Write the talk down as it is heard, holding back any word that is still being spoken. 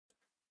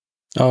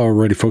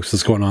Alrighty, folks,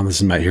 what's going on? This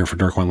is Matt here for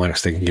Dark One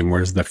Linux Tech and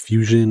Gameware, the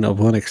fusion of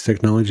Linux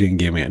technology and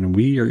gaming. And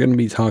we are going to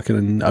be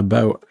talking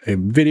about a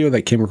video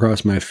that came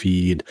across my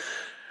feed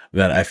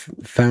that I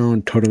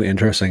found totally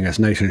interesting. It's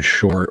nice and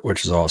short,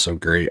 which is also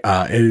great.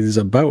 It is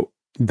about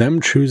them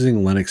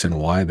choosing Linux and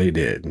why they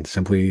did, and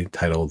simply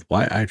titled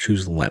Why I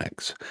Choose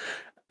Linux.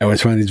 I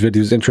always find these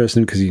videos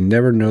interesting because you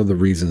never know the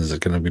reasons. It's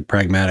going to be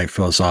pragmatic,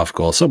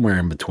 philosophical, somewhere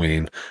in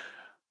between.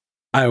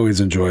 I always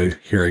enjoy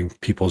hearing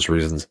people's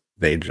reasons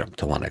they jump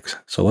to Linux.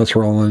 So let's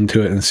roll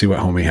into it and see what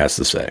homie has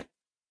to say.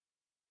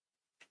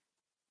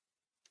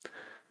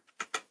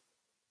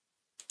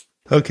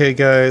 Okay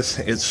guys,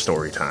 it's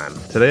story time.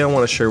 Today I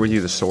want to share with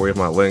you the story of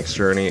my Linux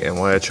journey and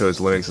why I chose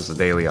Linux as a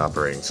daily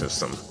operating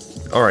system.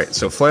 Alright,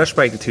 so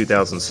flashback to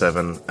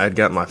 2007, I'd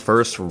got my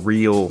first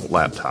real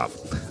laptop.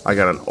 I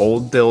got an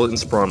old Dell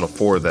Inspiron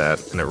before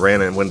that, and it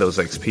ran in Windows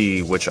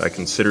XP, which I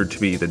considered to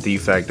be the de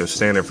facto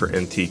standard for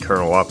NT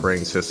kernel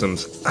operating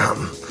systems.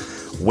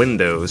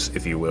 Windows,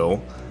 if you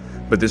will.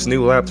 But this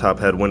new laptop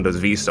had Windows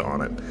Vista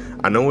on it.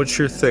 I know what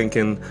you're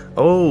thinking.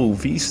 Oh,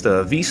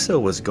 Vista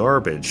was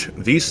garbage.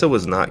 Vista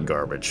was not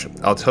garbage.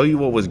 I'll tell you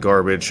what was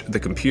garbage. The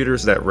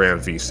computers that ran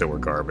Vista were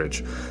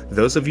garbage.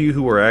 Those of you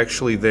who were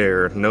actually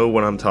there know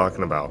what I'm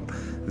talking about.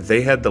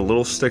 They had the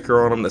little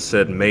sticker on them that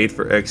said made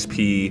for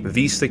XP,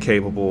 Vista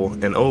capable,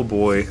 and oh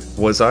boy,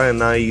 was I a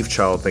naive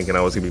child thinking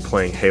I was going to be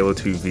playing Halo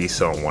 2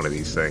 Vista on one of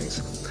these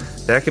things.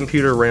 That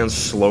computer ran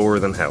slower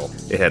than hell.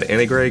 It had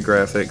integrated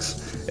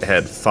graphics. It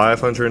had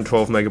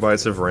 512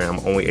 megabytes of RAM,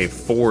 only a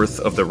fourth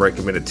of the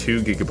recommended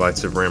 2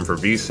 gigabytes of RAM for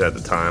Vista at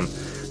the time.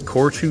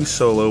 Core 2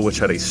 Solo, which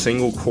had a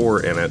single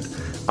core in it.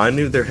 I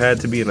knew there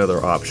had to be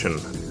another option.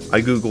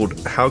 I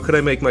googled, how could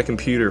I make my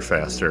computer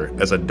faster,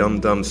 as a dumb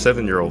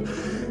 7-year-old,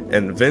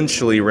 and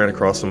eventually ran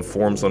across some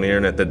forums on the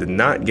internet that did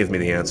not give me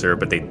the answer,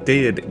 but they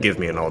did give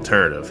me an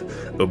alternative.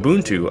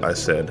 Ubuntu, I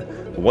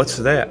said. What's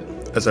that?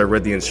 As I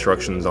read the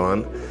instructions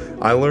on,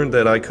 I learned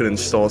that I could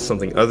install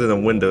something other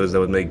than Windows that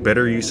would make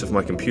better use of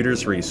my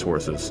computer's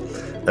resources.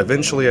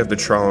 Eventually, after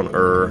trial and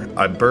error,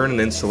 I burned an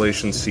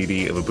installation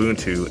CD of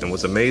Ubuntu and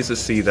was amazed to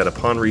see that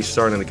upon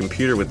restarting the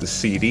computer with the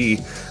CD,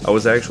 I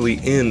was actually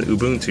in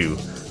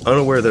Ubuntu,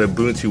 unaware that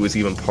Ubuntu was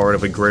even part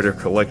of a greater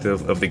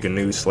collective of the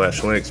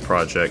GNU/Linux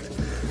project.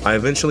 I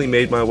eventually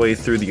made my way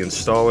through the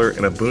installer,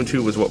 and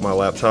Ubuntu was what my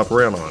laptop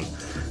ran on.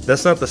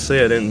 That's not to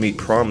say I didn't meet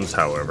problems,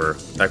 however.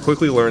 I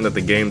quickly learned that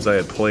the games I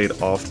had played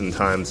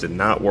oftentimes did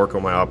not work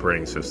on my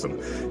operating system.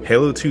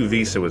 Halo 2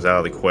 Vista was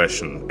out of the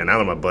question, and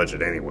out of my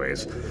budget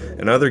anyways.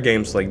 And other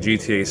games like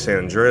GTA San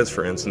Andreas,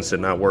 for instance, did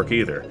not work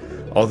either.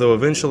 Although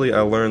eventually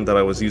I learned that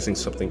I was using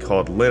something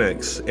called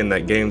Linux, and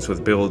that games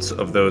with builds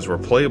of those were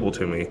playable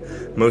to me.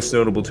 Most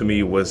notable to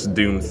me was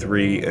Doom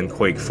 3 and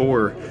Quake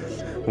 4.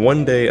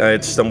 One day I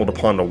had stumbled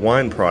upon the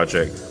Wine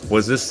Project.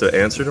 Was this the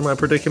answer to my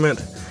predicament?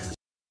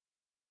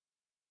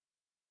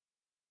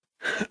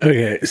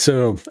 Okay,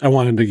 so I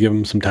wanted to give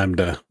him some time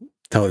to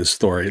tell his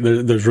story.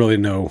 There's really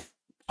no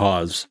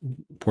pause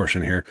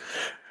portion here.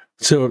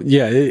 So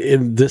yeah,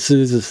 this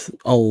is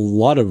a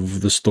lot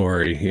of the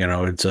story. You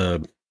know, it's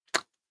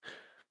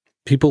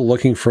people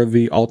looking for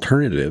the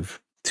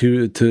alternative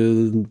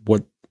to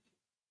what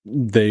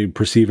they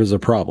perceive as a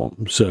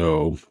problem.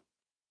 So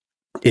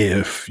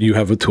if you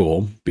have a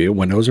tool, be it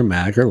Windows or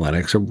Mac or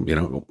Linux or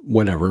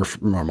whatever,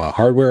 from a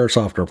hardware or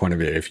software point of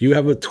view, if you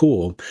have a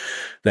tool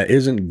that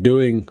isn't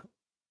doing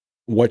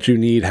what you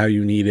need, how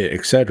you need it,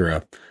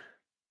 etc.,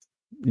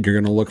 you're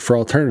going to look for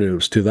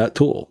alternatives to that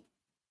tool,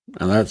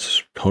 and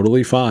that's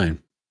totally fine.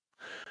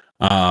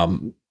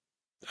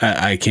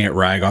 I can't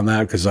rag on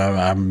that because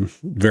I'm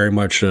very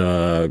much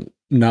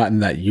not in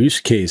that use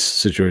case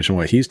situation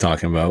what he's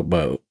talking about.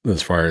 But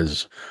as far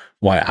as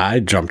why I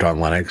jumped on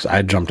Linux,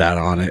 I jumped out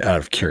on it out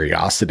of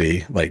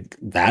curiosity. Like,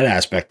 that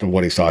aspect of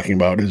what he's talking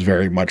about is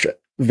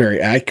very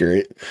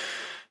accurate.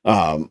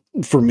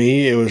 For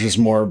me, it was just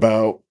more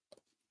about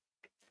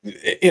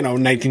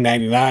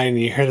 1999,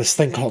 you hear this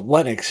thing called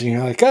Linux, and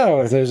you're like,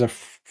 oh, there's a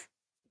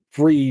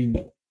free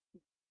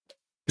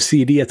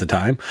CD at the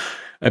time.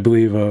 I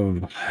believe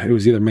it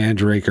was either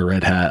Mandrake or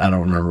Red Hat. I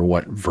don't remember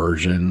what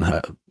version.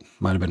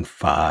 Might have been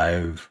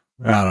 5.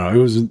 I don't know.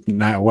 It was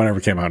not whatever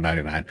came out in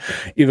 99.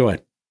 Either way,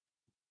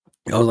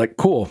 I was like,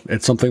 cool.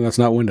 It's something that's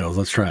not Windows.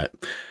 Let's try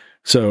it.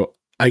 So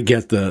I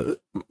get the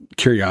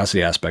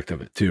curiosity aspect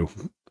of it too.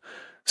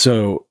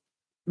 So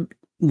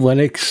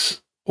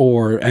Linux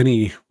or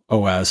any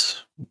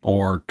OS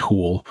or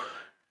tool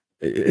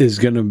is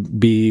going to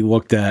be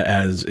looked at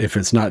as, if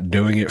it's not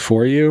doing it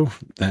for you,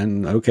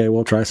 then okay,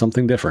 we'll try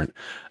something different.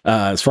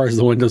 As far as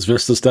the Windows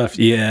Vista stuff,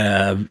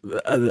 yeah,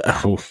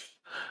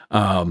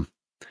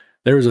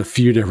 there was a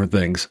few different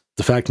things.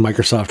 The fact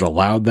Microsoft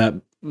allowed that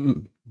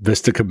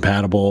Vista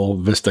compatible,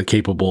 Vista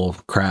capable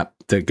crap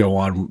to go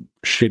on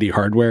shitty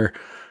hardware,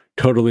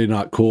 totally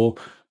not cool.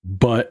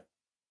 But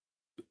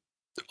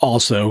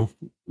also,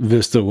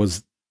 Vista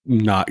was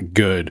not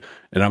good,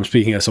 and I'm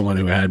speaking as someone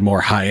who had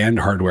more high-end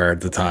hardware at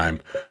the time.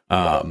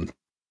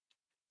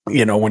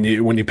 When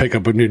you pick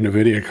up a new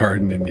NVIDIA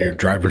card and your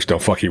drivers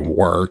don't fucking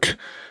work,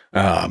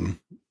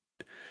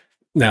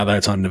 now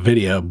that's on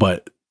NVIDIA,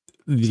 but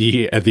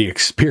the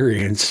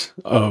experience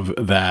of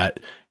that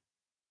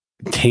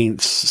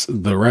taints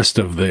the rest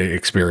of the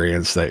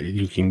experience that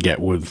you can get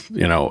with,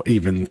 you know,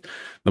 even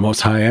the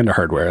most high end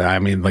hardware. I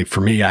mean, like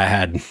for me,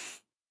 I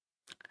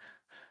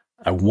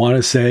want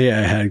to say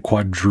I had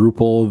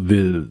quadruple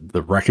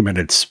the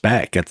recommended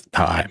spec at the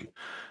time.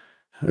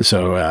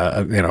 So,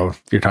 you know,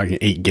 you're talking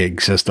 8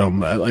 gig system.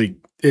 Like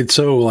it's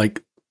so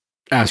like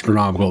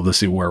astronomical to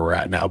see where we're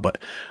at now.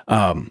 But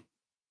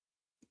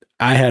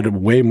I had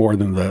way more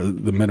than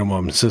the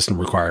minimum system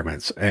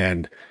requirements,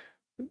 and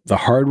the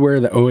hardware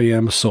that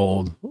OEM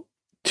sold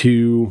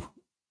to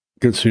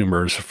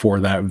consumers for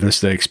that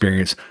Vista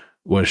experience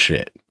was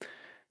shit.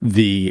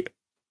 The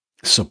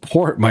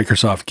support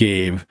Microsoft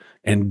gave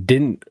and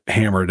didn't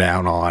hammer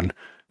down on,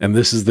 and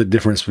this is the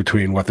difference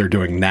between what they're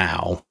doing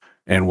now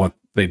and what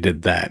they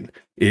did then.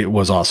 It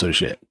was also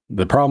shit.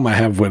 The problem I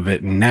have with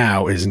it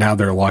now is now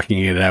they're locking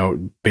it out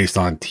based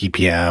on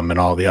TPM and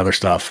all the other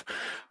stuff.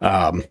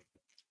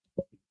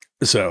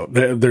 So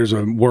there's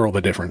a world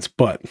of difference,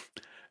 but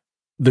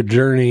the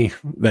journey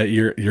that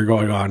you're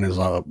going on is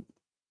a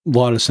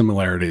lot of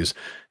similarities.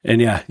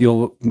 And yeah,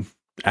 you'll,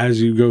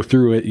 as you go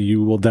through it,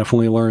 you will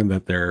definitely learn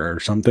that there are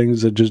some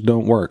things that just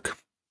don't work.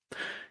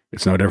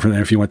 It's no different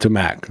than if you went to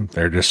Mac.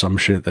 There's just some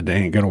shit that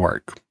ain't going to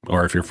work.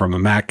 Or if you're from a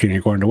Mac and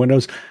you're going to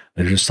Windows,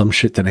 there's just some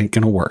shit that ain't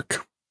going to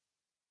work.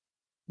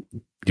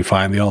 You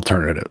find the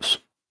alternatives.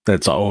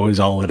 That's always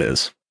all it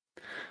is.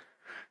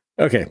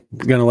 Okay,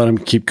 I'm going to let him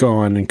keep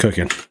going and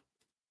cooking.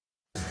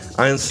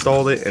 I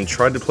installed it and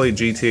tried to play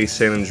GTA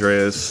San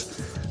Andreas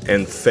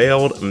and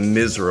failed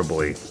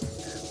miserably.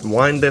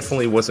 Wine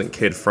definitely wasn't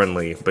kid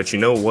friendly, but you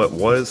know what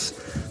was?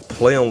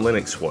 Play on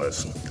Linux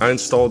was. I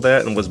installed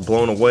that and was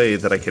blown away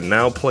that I can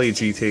now play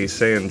GTA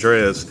San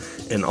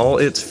Andreas in all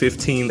its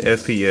 15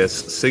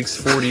 FPS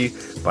 640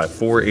 by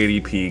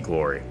 480p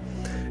glory.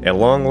 At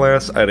long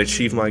last, I'd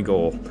achieved my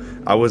goal.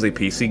 I was a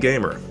PC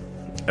gamer.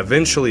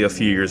 Eventually, a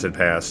few years had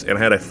passed, and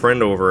I had a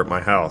friend over at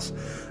my house.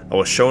 I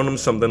was showing him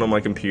something on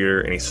my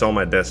computer, and he saw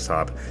my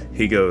desktop.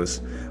 He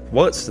goes,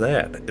 "What's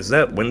that? Is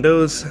that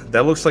Windows?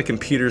 That looks like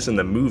computers in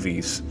the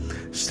movies."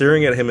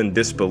 Staring at him in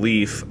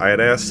disbelief, I had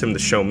asked him to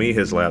show me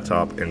his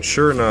laptop, and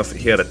sure enough,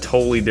 he had a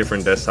totally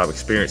different desktop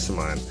experience to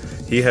mine.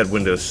 He had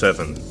Windows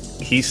 7.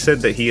 He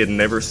said that he had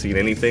never seen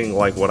anything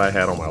like what I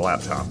had on my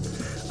laptop.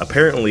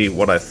 Apparently,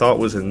 what I thought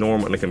was a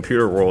norm in the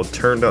computer world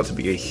turned out to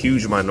be a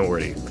huge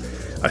minority.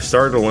 I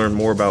started to learn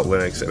more about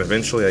Linux, and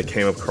eventually I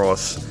came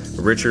across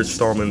Richard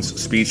Stallman's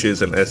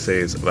speeches and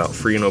essays about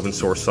free and open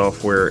source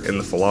software and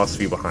the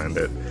philosophy behind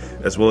it,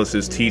 as well as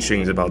his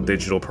teachings about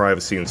digital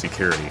privacy and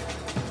security.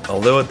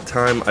 Although at the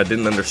time I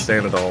didn't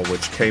understand it all,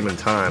 which came in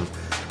time,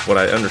 what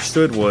I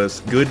understood was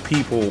good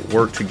people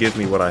work to give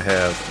me what I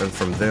have, and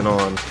from then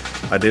on,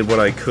 I did what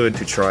I could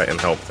to try and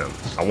help them.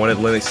 I wanted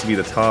Linux to be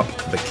the top,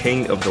 the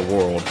king of the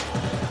world.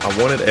 I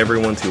wanted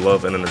everyone to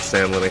love and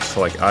understand Linux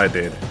like I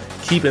did.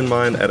 Keep in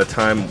mind at a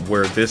time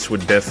where this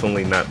would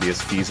definitely not be as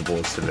feasible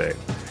as today.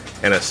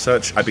 And as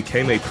such, I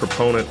became a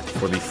proponent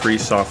for the free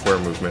software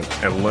movement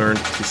and learned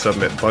to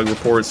submit bug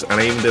reports, and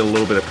I even did a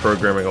little bit of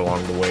programming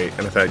along the way,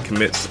 and have had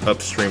commits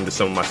upstream to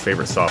some of my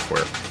favorite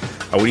software.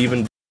 I would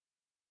even...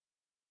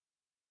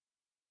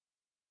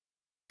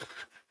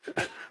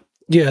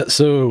 Yeah,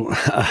 so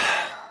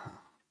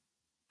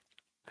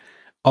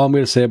all I'm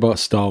going to say about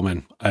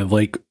Stallman, I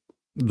like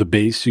the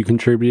base you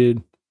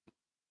contributed.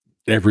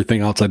 Everything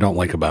else I don't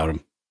like about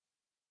him.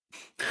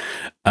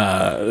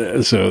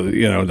 So,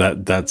 you know,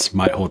 that's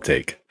my whole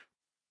take.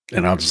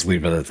 And I'll just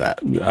leave it at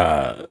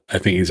that. I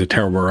think he's a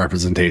terrible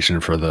representation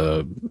for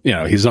the, you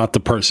know, he's not the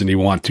person you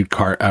want to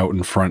cart out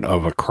in front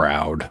of a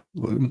crowd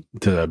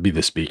to be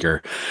the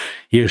speaker.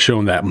 He has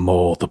shown that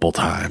multiple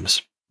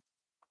times.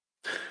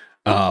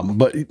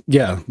 But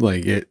yeah,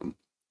 like it,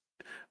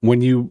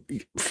 when you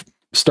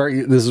start,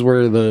 this is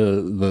where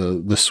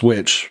the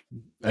switch,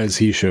 as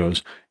he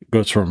shows,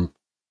 goes from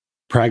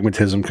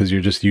pragmatism, because you're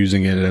just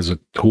using it as a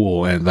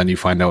tool, and then you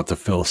find out the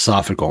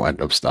philosophical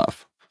end of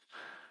stuff.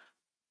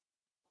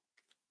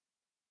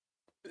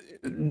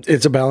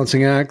 It's a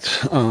balancing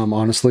act,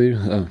 honestly.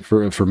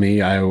 For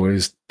me, I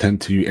always tend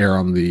to err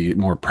on the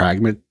more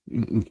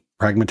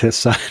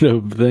pragmatist side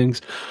of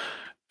things,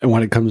 and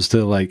when it comes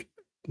to like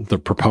the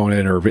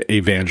proponent or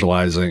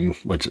evangelizing,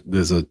 which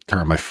is a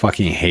term I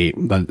fucking hate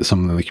that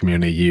some of the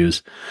community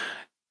use,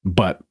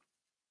 but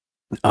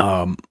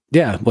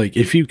yeah, like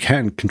if you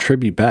can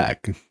contribute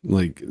back,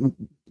 like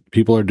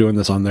people are doing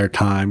this on their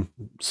time,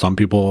 some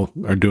people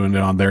are doing it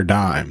on their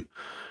dime,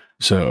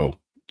 so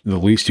the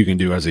least you can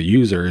do as a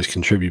user is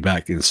contribute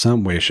back in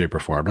some way, shape, or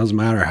form. It doesn't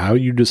matter how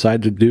you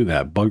decide to do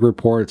that. Bug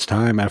reports,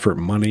 time, effort,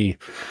 money,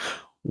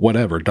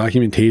 whatever,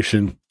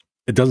 documentation.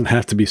 It doesn't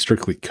have to be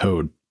strictly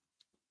code.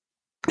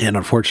 And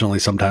unfortunately,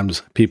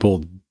 sometimes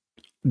people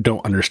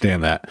don't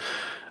understand that.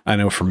 I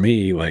know for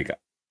me, like,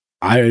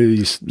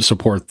 I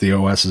support the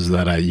OSs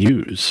that I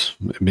use,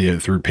 be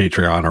it through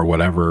Patreon or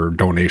whatever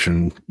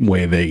donation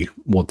way they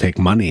will take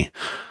money.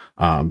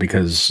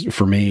 Because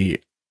for me,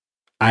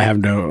 I have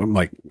no,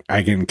 like,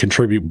 I can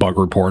contribute bug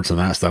reports and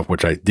that stuff,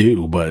 which I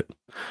do, but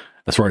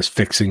as far as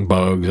fixing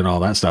bugs and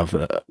all that stuff,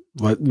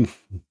 let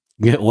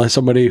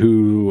somebody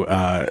who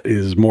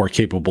is more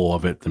capable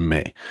of it than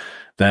me.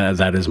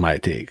 That is my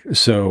take.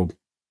 So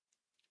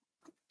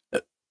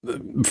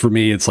for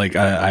me, it's like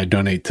I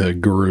donate to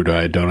Garuda,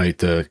 I donate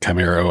to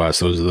Chimera OS.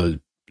 Those are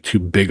the two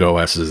big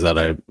OSs that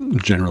I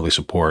generally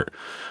support.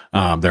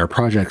 There are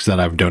projects that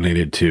I've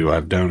donated to.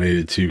 I've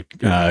donated to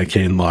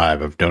Kane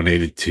Live. I've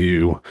donated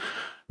to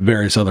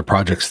various other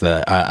projects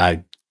that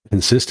I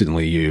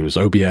consistently use.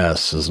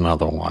 OBS is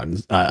another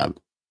one.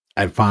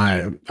 I've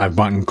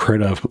bought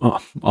crit off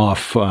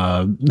off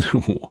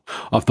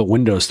the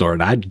Windows Store,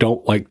 and I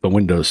don't like the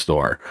Windows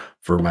Store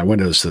for my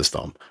Windows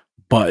system,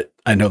 but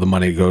I know the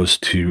money goes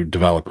to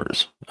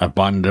developers. I've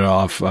bought it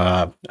off.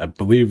 I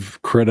believe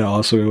crit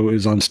also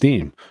is on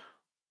Steam,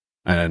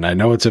 and I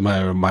know it's in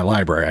my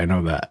library. I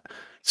know that.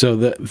 So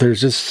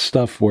there's just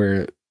stuff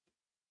where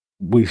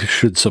we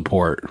should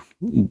support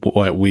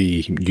what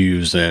we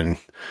use and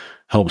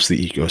helps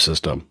the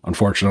ecosystem.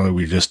 Unfortunately,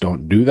 we just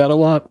don't do that a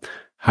lot.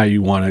 How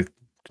you want to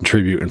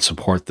contribute and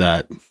support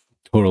that,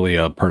 totally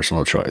a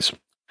personal choice.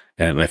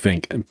 And I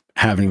think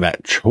having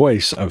that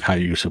choice of how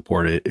you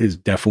support it is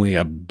definitely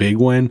a big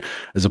win,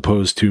 as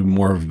opposed to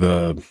more of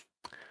the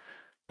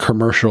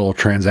commercial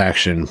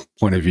transaction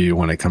point of view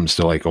when it comes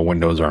to like a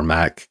Windows or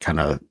Mac kind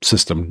of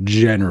system,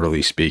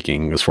 generally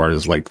speaking, as far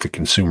as like the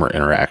consumer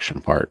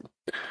interaction part,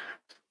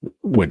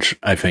 which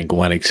I think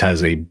Linux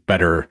has a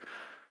better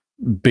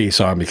base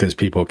on, because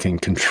people can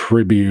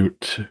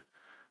contribute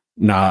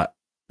not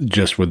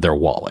just with their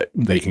wallet.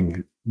 They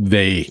can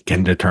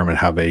determine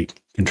how they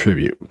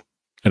contribute.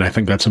 And I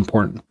think that's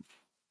important.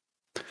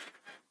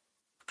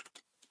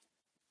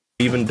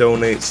 Even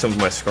donate some of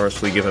my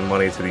scarcely given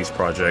money to these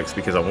projects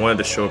because I wanted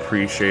to show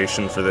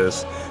appreciation for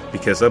this,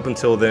 because up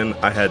until then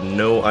I had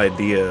no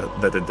idea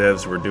that the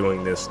devs were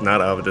doing this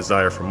not out of a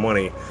desire for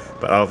money,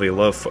 but out of a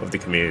love of the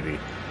community.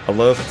 A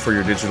love for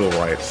your digital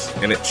rights,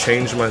 and it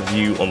changed my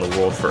view on the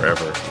world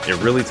forever. It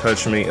really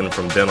touched me, and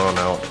from then on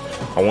out,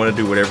 I want to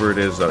do whatever it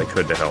is that I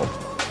could to help.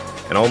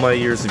 In all my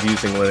years of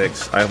using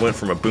Linux, I went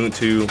from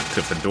Ubuntu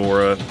to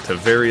Fedora to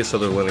various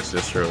other Linux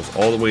distros,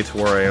 all the way to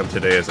where I am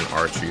today as an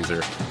Arch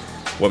user.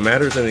 What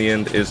matters in the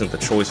end isn't the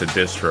choice of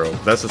distro,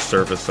 that's the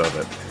surface of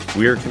it.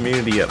 We are a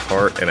community at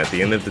heart, and at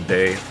the end of the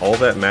day, all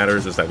that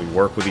matters is that we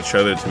work with each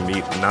other to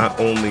meet not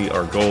only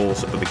our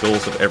goals, but the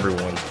goals of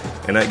everyone.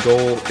 And that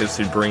goal is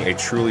to bring a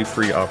truly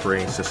free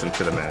operating system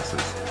to the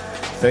masses.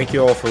 Thank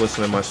you all for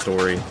listening to my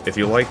story. If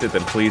you liked it,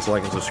 then please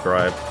like and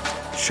subscribe.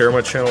 Share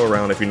my channel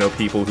around if you know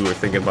people who are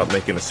thinking about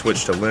making a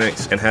switch to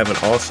Linux, and have an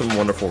awesome,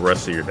 wonderful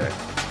rest of your day.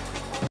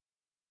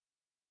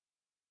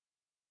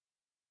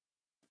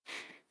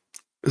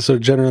 So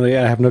generally,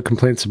 I have no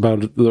complaints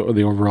about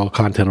the overall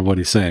content of what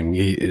he's saying.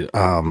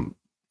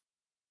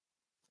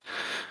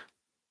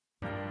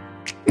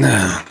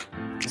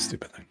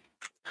 Stupid thing.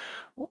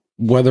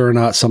 Whether or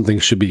not something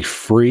should be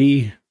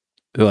free,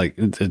 like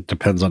it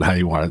depends on how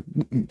you want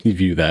to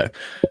view that.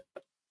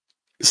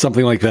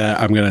 Something like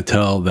that, I'm going to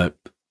tell that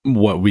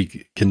what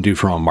we can do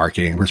from a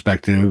marketing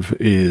perspective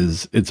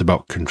is it's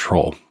about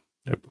control.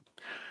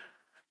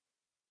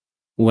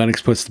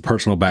 Linux puts the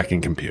personal back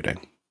in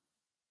computing.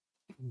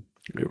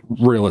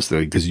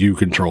 Realistically, because you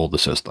control the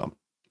system.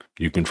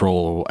 You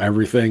control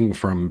everything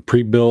from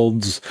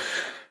pre-builds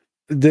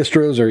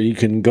distros, or you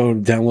can go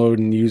download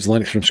and use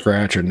Linux from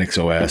scratch, or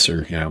NixOS,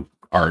 or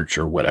Arch,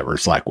 or whatever,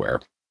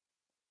 Slackware.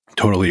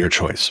 Totally your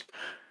choice.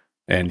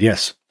 And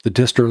yes, the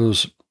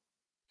distros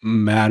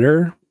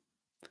matter,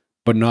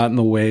 but not in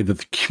the way that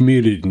the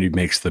community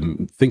makes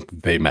them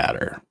think they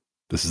matter.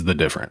 This is the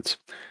difference.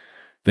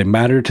 They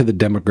matter to the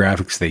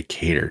demographics they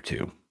cater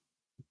to.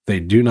 They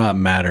do not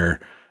matter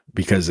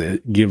because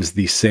it gives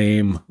the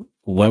same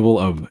level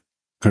of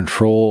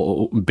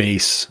control,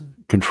 base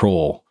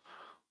control,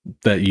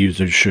 that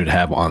users should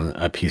have on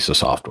a piece of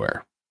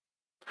software,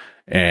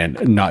 and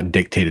not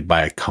dictated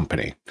by a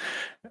company.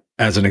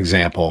 As an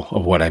example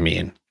of what I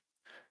mean,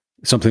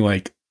 something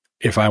like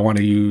if I want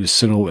to use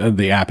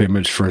the app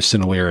image for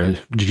Cinelera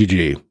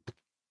GG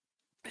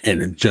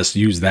and just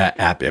use that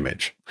app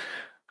image,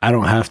 I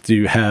don't have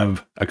to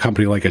have a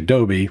company like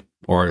Adobe,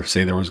 or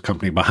say there was a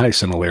company behind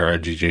Cinelera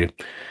GG,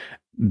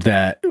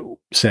 that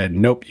said,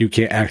 nope, you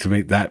can't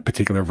activate that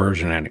particular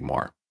version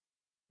anymore.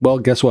 Well,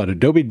 guess what?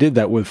 Adobe did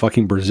that with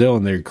fucking Brazil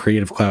and their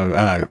Creative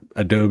Cloud.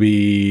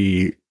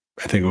 Adobe,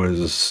 I think it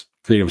was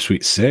Creative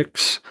Suite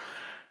 6.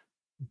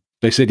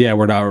 They said, yeah,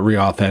 we're not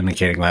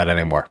re-authenticating that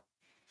anymore.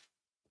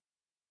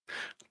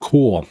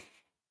 Cool.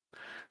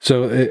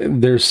 So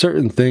there's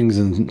certain things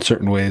in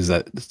certain ways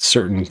that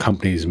certain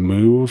companies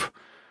move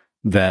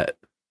that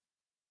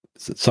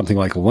something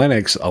like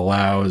Linux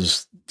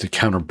allows to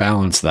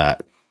counterbalance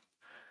that.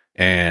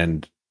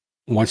 And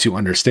once you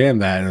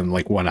understand that, and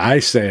like when I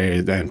say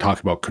and talk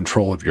about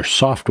control of your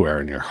software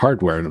and your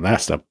hardware and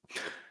that stuff,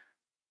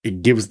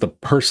 it gives the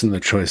person the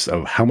choice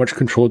of how much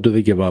control do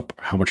they give up,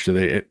 how much do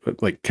they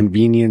like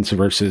convenience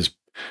versus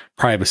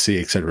privacy,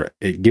 etc.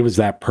 It gives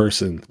that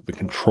person the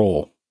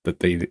control that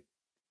they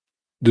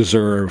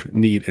deserve,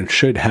 need, and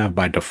should have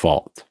by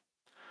default,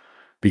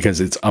 because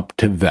it's up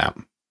to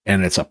them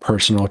and it's a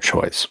personal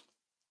choice.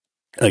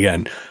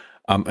 Again,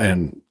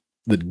 and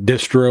the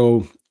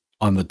distro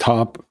on the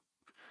top,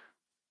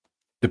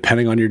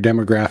 depending on your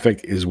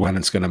demographic, is when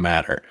it's going to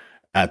matter.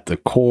 At the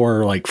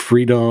core, like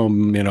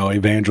freedom,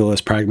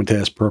 evangelist,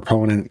 pragmatist,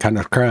 proponent kind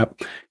of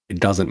crap, it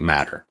doesn't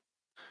matter.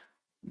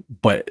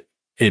 But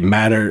it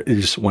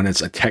matters when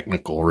it's a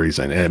technical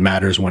reason. It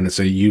matters when it's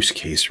a use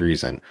case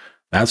reason.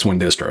 That's when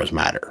distros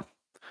matter.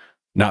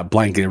 Not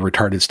blanket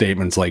retarded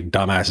statements like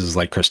dumbasses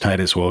like Chris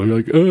Titus will be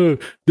like,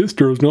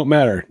 distros don't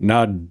matter.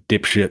 Nah,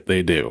 dipshit,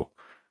 they do.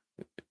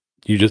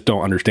 You just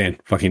don't understand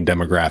fucking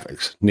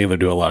demographics. Neither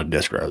do a lot of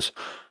distros.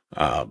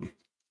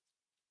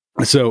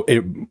 So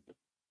it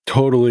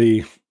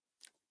totally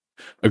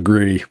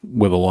agree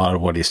with a lot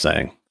of what he's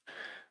saying.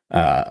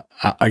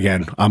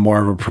 Again, I'm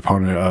more of a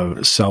proponent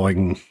of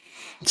selling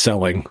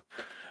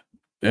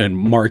and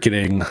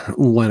marketing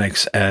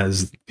Linux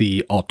as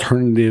the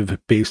alternative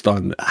based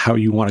on how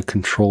you want to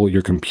control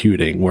your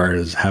computing,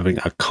 whereas having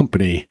a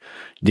company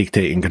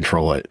dictate and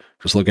control it.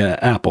 Just look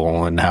at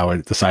Apple and how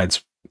it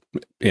decides,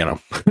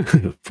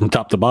 from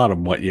top to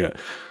bottom what you're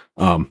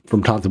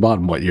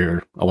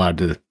allowed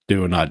to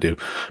do and not do.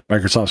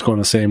 Microsoft's going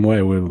the same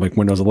way with like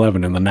Windows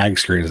 11 and the NAG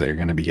screens that you're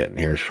going to be getting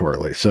here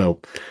shortly. So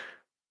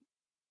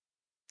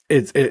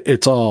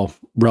it's all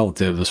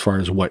relative as far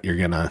as what you're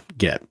going to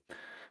get.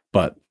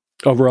 But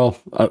overall,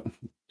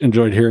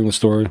 enjoyed hearing the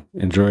story,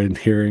 enjoyed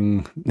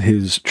hearing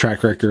his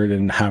track record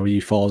and how he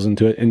falls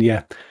into it. And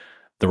yeah,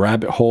 the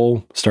rabbit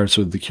hole starts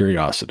with the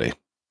curiosity.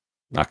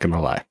 Not going to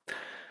lie.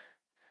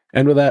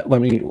 And with that,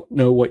 let me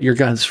know what your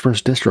guys'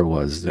 first distro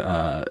was.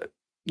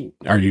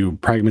 Are you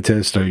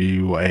pragmatist? Are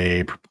you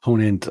a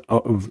proponent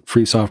of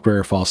free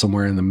software? Fall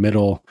somewhere in the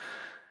middle?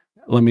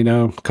 Let me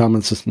know.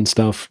 Comments and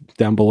stuff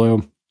down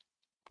below.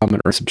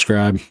 Comment or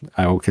subscribe.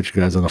 I will catch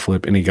you guys on the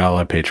flip. Any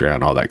gala,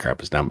 Patreon, all that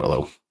crap is down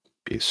below.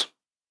 Peace.